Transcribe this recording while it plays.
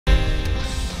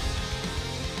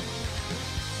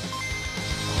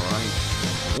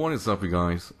What is up, you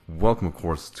guys? Welcome, of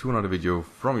course, to another video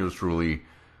from yours truly,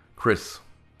 Chris,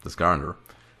 the Skylander.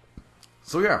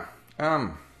 So yeah, I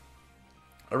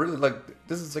really like,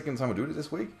 this is the second time I do it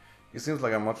this week. It seems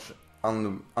like I'm much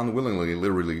unwillingly,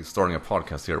 literally starting a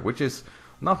podcast here, which is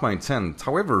not my intent.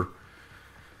 However,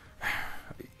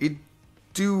 it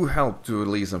do help to at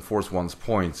least enforce one's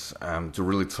points, to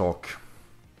really talk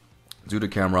to the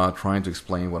camera, trying to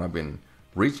explain what I've been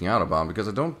reaching out about, because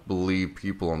I don't believe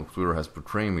people on Twitter has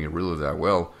portrayed me really that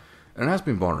well, and it has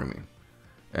been bothering me.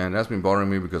 And it has been bothering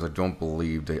me because I don't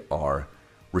believe they are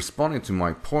responding to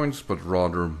my points, but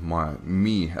rather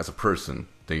me as a person.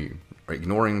 They are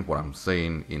ignoring what I'm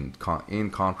saying in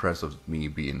contrast of me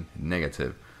being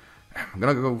negative. I'm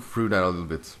gonna go through that a little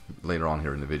bit later on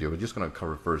here in the video, but just gonna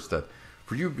cover first that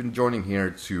for you who've been joining here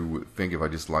to think if I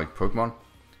dislike Pokemon,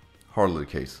 hardly the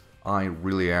case. I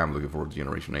really am looking forward to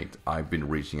Generation 8. I've been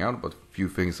reaching out about a few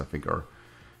things I think are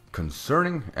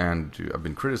concerning, and I've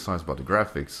been criticized about the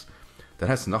graphics. That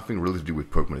has nothing really to do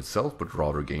with Pokemon itself, but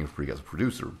rather Game Freak as a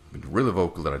producer. I've been really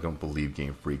vocal that I don't believe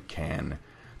Game Freak can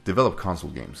develop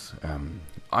console games.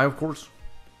 I, of course,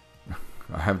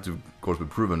 I have to, of course, be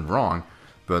proven wrong,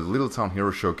 but Little Town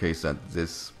Hero showcased that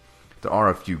there are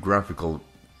a few graphical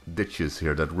ditches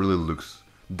here that really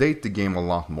date the game a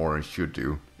lot more than it should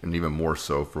do, and even more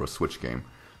so for a Switch game.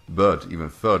 But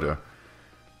even further,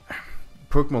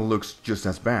 Pokemon looks just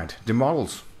as bad. The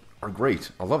models are great,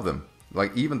 I love them.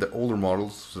 Like even the older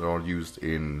models that are used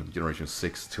in Generation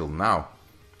 6 till now,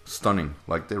 stunning.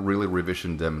 Like they really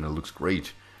revisioned them and it looks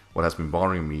great. What has been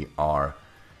bothering me are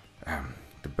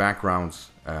the backgrounds,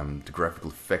 the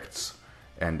graphical effects,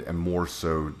 and more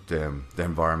so the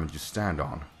environment you stand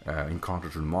on. In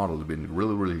contrast to the model, there's been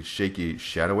really shaky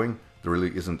shadowing. There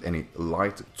really isn't any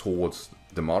light towards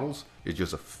the models. It's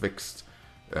just a fixed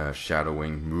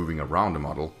shadowing moving around the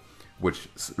model, which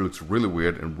looks really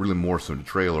weird, and really more so in the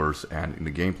trailers and in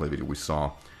the gameplay video we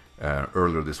saw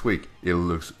earlier this week. It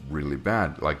looks really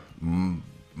bad, like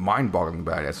mind-boggling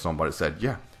bad, as somebody said.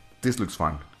 Yeah, this looks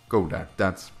fine. Go with that.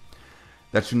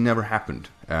 That should never happened.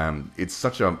 It's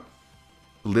such a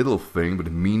little thing, but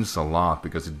it means a lot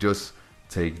because it does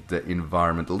take the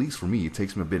environment, at least for me, it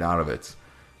takes me a bit out of it.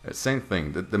 Same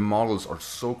thing, the models are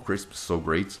so crisp, so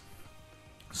great.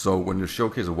 So when you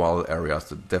showcase wild areas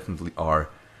that definitely are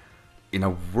in a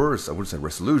worse, I wouldn't say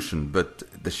resolution, but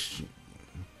the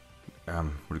what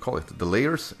do you call it? The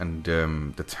layers and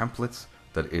the templates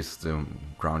that is the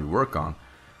ground you work on.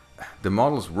 The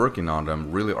models working on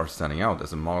them really are standing out, as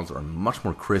the models are much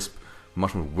more crisp,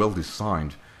 much more well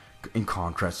designed, in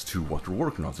contrast to what they're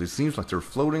working on. So it seems like they're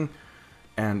floating,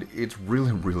 and it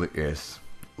really is.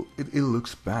 It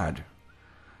looks bad.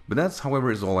 But that's,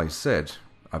 however, is all I said.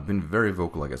 I've been very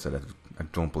vocal, like I said. I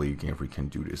don't believe Game Freak can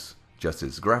do this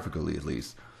justice, graphically at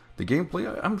least. The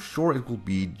gameplay, I'm sure it will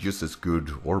be just as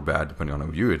good or bad, depending on how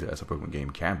you view it, as a Pokemon game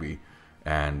can be.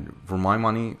 And for my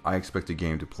money, I expect the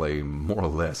game to play more or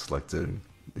less like the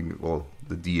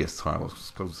DS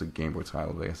titles, because it's a Game Boy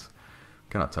title, I guess.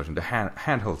 Kind of touching the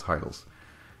handheld titles.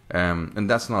 And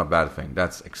that's not a bad thing.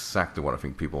 That's exactly what I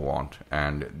think people want,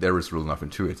 and there is really nothing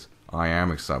to it. I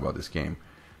am excited about this game.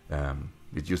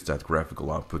 It's just that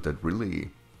graphical output that really,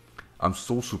 I'm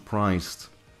so surprised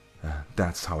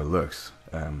that's how it looks.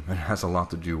 It has a lot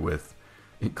to do with,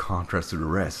 in contrast to the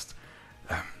rest,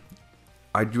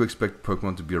 I do expect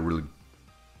Pokemon to be a really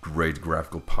great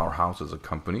graphical powerhouse as a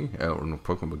company, or no,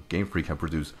 Pokemon, but Game Freak can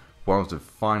produce one of the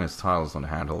finest titles on the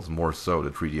handhelds, more so the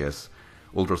 3DS.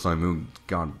 Ultra Sun and Moon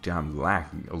goddamn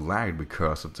lagged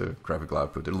because of the graphical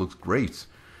output. It looks great,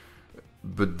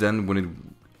 but then when it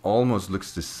almost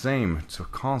looks the same to a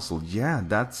console, yeah,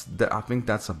 I think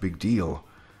that's a big deal.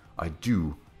 I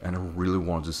do, and I really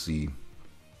want to see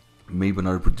maybe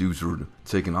another producer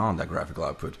taking on that graphical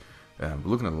output.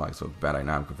 Looking at the likes of Bandai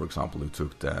Namco, for example, who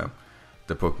took the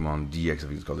Pokemon DX, I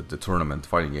think it's called it, the tournament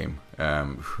fighting game.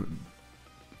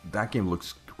 That game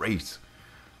looks great.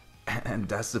 And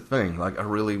that's the thing, like I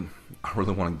really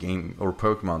want a game or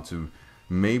Pokemon to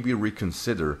maybe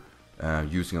reconsider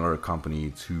using another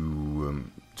company to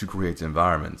create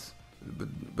environments.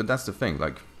 But that's the thing,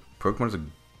 like Pokemon is a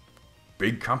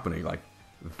big company, like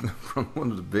from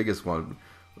one of the biggest one,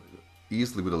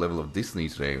 easily with the level of Disney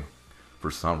today,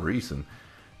 for some reason.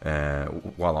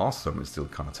 While awesome, it's still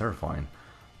kind of terrifying.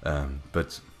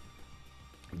 But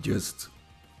just,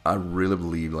 I really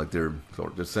believe like they're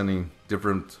sending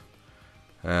different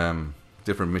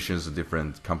missions to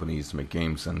different companies to make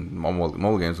games, and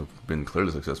mobile games have been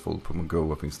clearly successful. Pokemon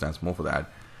Go, I think, stands more for that.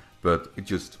 But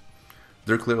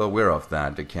they're clearly aware of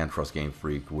that. They can't trust Game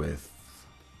Freak with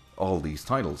all these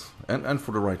titles, and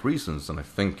for the right reasons. And I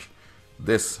think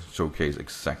this showcase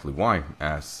exactly why,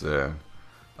 as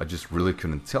I just really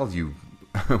couldn't tell you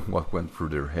what went through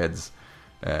their heads.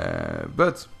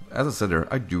 But as I said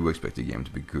there, I do expect the game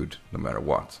to be good no matter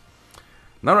what.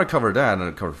 Now that I covered that, and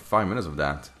I covered 5 minutes of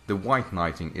that, the white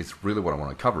knighting is really what I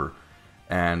want to cover.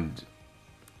 And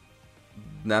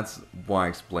that's why I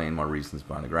explain my reasons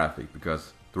behind the graphic,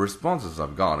 because the responses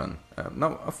I've gotten,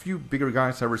 now a few bigger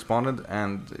guys have responded,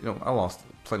 and I lost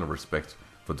plenty of respect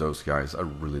for those guys, I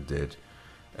really did.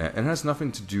 And it has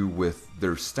nothing to do with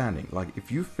their standing. Like,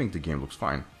 if you think the game looks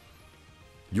fine,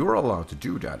 you're allowed to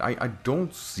do that. I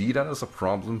don't see that as a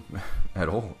problem at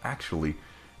all, actually.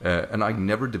 And I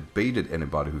never debated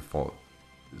anybody who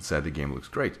said the game looks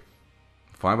great.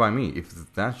 Fine by me.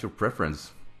 If that's your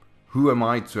preference, who am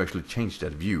I to actually change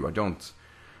that view? I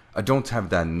don't have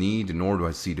that need, nor do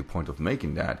I see the point of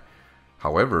making that.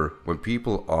 However, when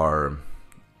people are,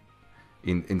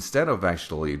 instead of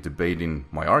actually debating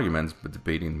my arguments, but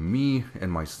debating me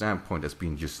and my standpoint as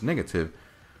being just negative,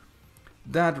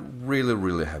 that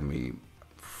really had me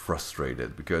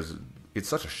frustrated, because it's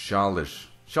such a childish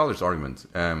argument.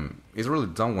 It's a really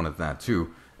dumb one at that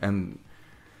too. And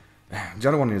the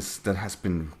other one is that has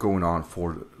been going on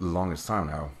for the longest time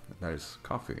now. That is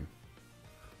coffee.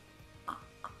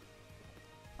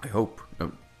 I hope.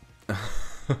 But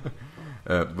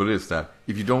it is that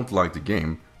if you don't like the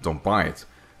game, don't buy it.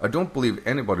 I don't believe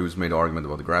anybody who's made an argument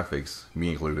about the graphics, me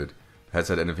included, has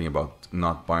said anything about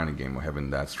not buying a game or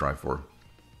having that strive for.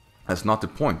 That's not the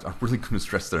point. I'm really going to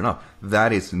stress that enough.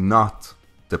 That is not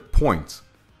the point.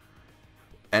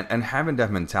 And having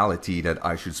that mentality that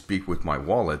I should speak with my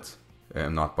wallet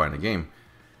and not buying a game,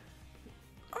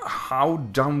 how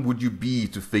dumb would you be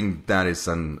to think that is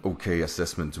an okay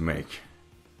assessment to make?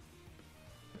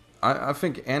 I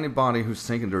think anybody who's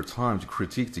taken their time to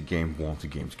critique the game wants the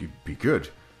game to be good.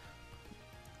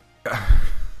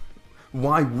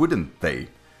 Why wouldn't they?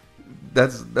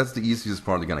 That's the easiest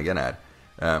part they're gonna get at.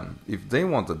 If they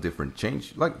want a different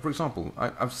change, like for example,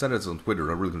 I've said it on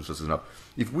Twitter, I really can stress it up.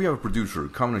 If we have a producer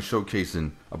coming and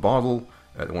showcasing a bottle,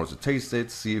 they want us to taste it,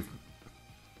 see if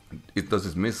it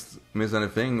does miss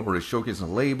anything, or they showcase a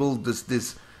label, does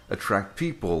this attract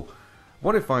people?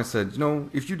 What if I said,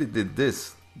 if you did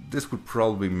this would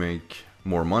probably make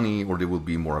more money, or they will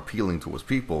be more appealing towards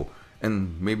people,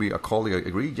 and maybe a colleague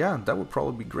agreed, yeah, that would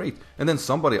probably be great. And then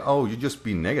somebody, oh, you just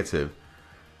be negative.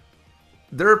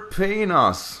 They're paying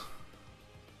us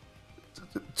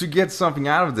to get something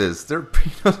out of this. They're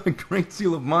paying us a great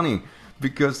deal of money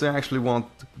because they actually want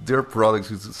their products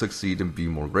to succeed and be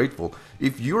more grateful.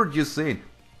 If you're just saying,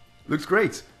 looks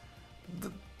great,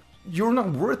 you're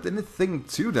not worth anything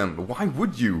to them. Why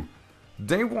would you?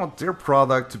 They want their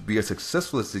product to be as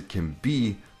successful as it can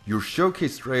be. You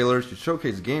showcase trailers, you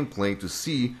showcase gameplay to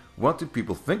see what do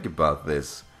people think about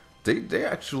this. They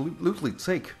absolutely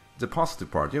take the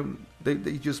positive part.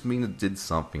 They just mean it did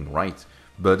something right.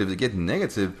 But if they get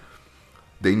negative,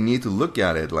 they need to look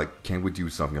at it like, can we do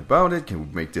something about it? Can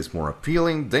we make this more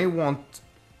appealing? They want,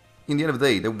 in the end of the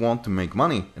day, they want to make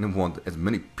money, and they want as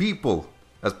many people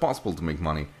as possible to make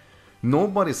money.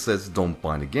 Nobody says don't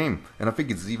buy the game, and I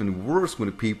think it's even worse when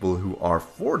the people who are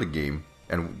for the game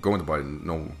and going to buy it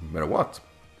no matter what,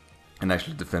 and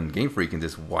actually defend Game Freak in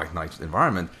this white knight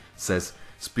environment, says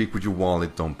speak with your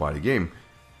wallet, don't buy the game.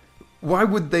 Why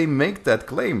would they make that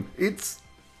claim? It's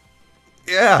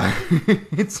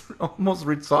almost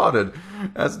retarded,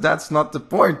 as that's not the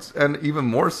point. And even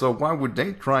more so, why would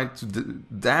they try to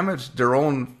damage their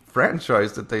own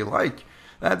franchise that they like?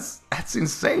 That's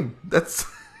insane. That's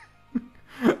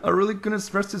I really couldn't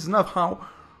stress this enough, how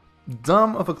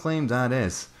dumb of a claim that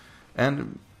is.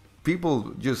 And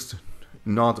people just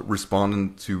not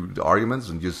responding to the arguments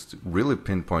and just really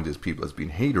pinpoint these people as being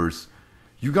haters.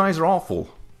 You guys are awful.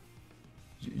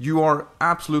 You are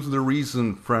absolutely the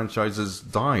reason franchises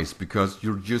dies, because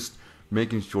you're just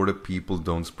making sure that people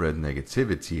don't spread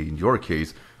negativity in your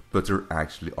case, but there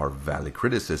actually are valid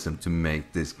criticism to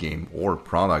make this game or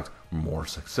product more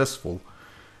successful.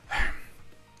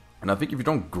 And I think if you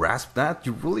don't grasp that,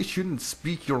 you really shouldn't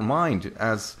speak your mind,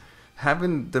 as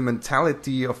having the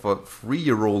mentality of a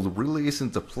 3-year-old really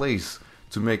isn't the place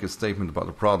to make a statement about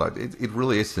the product. It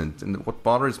really isn't. And what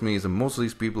bothers me is that most of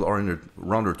these people are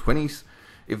around their 20s.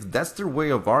 If that's their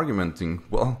way of argumenting,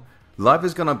 well, life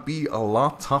is gonna be a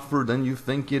lot tougher than you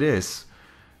think it is.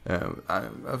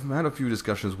 I've had a few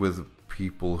discussions with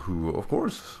people who, of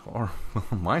course, are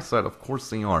on my side. Of course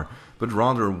they are, but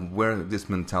rather where this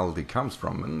mentality comes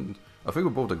from. And I think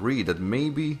we both agree that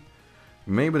maybe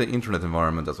the internet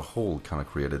environment as a whole kind of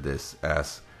created this,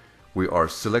 as we are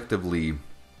selectively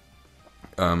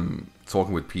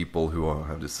talking with people who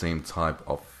have the same type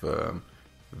of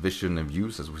vision and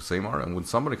views, as we say, Mar. And when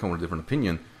somebody comes with a different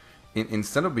opinion,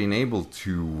 instead of being able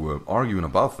to arguing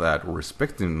about that or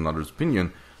respecting another's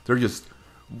opinion, they're just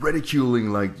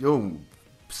ridiculing, like, yo,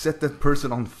 set that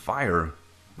person on fire,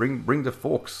 bring the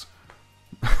forks,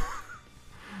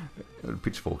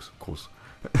 pitchforks, of course.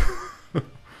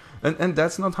 and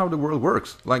that's not how the world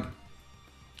works. Like,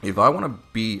 if I want to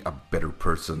be a better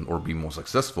person or be more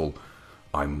successful,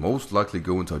 I'm most likely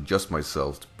going to adjust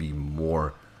myself to be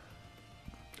more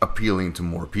appealing to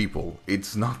more people.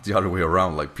 It's not the other way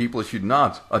around. Like, people should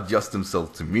not adjust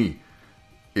themselves to me.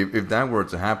 If that were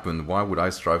to happen, why would I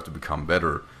strive to become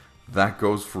better? That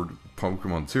goes for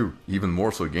Pokemon too, even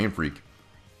more so Game Freak.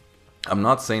 I'm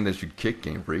not saying they should kick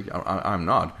Game Freak, I'm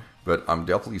not, but I'm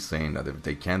definitely saying that if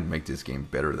they can't make this game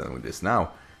better than it is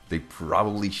now, they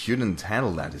probably shouldn't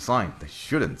handle that design. They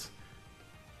shouldn't.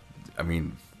 I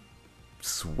mean,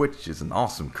 Switch is an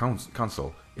awesome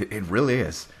console. It really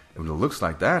is. And when it looks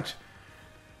like that,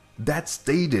 that's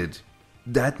stated.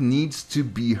 That needs to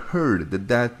be heard.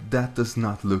 That does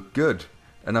not look good.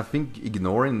 And I think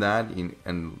ignoring that,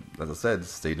 and as I said,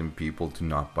 stating people to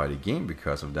not buy the game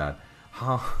because of that,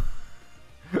 how?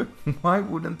 Why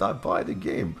wouldn't I buy the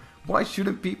game? Why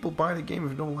shouldn't people buy the game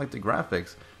if they don't like the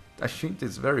graphics? I think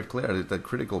it's very clear that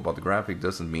critical about the graphic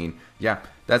doesn't mean, yeah,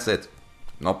 that's it,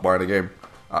 not buy the game.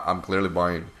 I'm clearly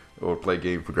buying or play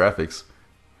game for graphics.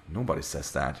 Nobody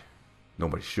says that.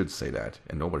 Nobody should say that,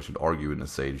 and nobody should argue and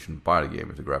say you shouldn't buy the game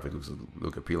if the graphics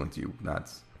look appealing to you.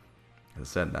 That's, as I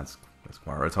said, that's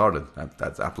quite retarded.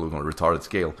 That's absolutely on a retarded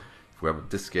scale. If we have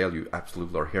this scale, you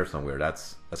absolutely are here somewhere.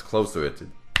 That's close to it.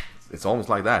 It's almost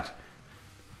like that.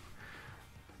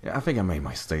 Yeah, I think I made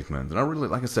my statement, and I really,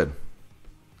 like I said,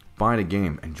 buy the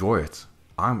game, enjoy it.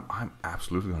 I'm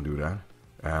absolutely gonna do that.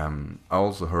 I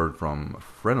also heard from a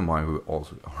friend of mine who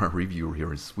also a reviewer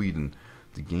here in Sweden.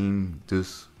 The game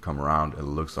does come around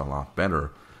and looks a lot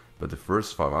better, but the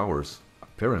first 5 hours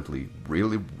apparently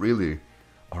really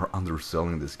are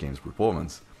underselling this game's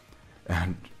performance.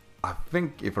 And I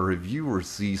think if a reviewer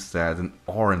sees that and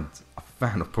aren't a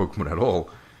fan of Pokemon at all,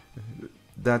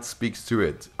 that speaks to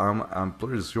it. I'm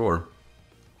pretty sure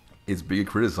it's being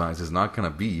criticized is not gonna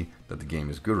be that the game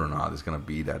is good or not. It's gonna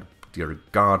be that, dear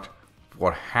God,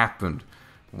 what happened?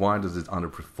 Why does it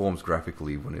underperform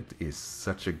graphically when it is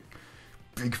such a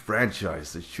big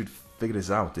franchise? It should figure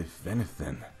this out, if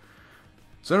anything.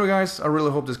 So anyway, guys, I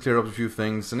really hope this cleared up a few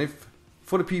things. And if,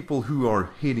 for the people who are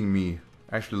hating me,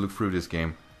 actually look through this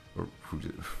game, or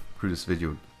through this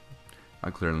video,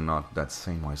 I'm clearly not that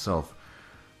sane myself.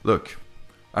 Look,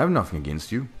 I have nothing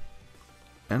against you.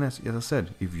 And as I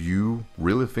said, if you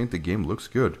really think the game looks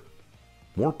good,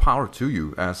 more power to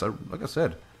you. Like I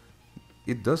said,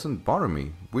 it doesn't bother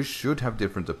me. We should have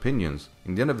different opinions.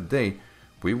 In the end of the day,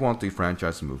 we want the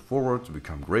franchise to move forward, to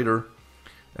become greater.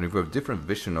 And if we have a different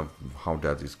vision of how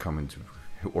that is coming to,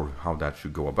 or how that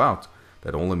should go about,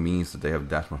 that only means that they have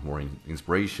that much more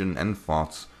inspiration and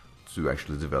thoughts to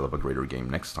actually develop a greater game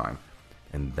next time.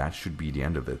 And that should be the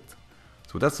end of it.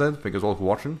 So with that said, thank you all for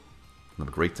watching. Have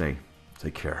a great day.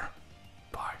 Take care.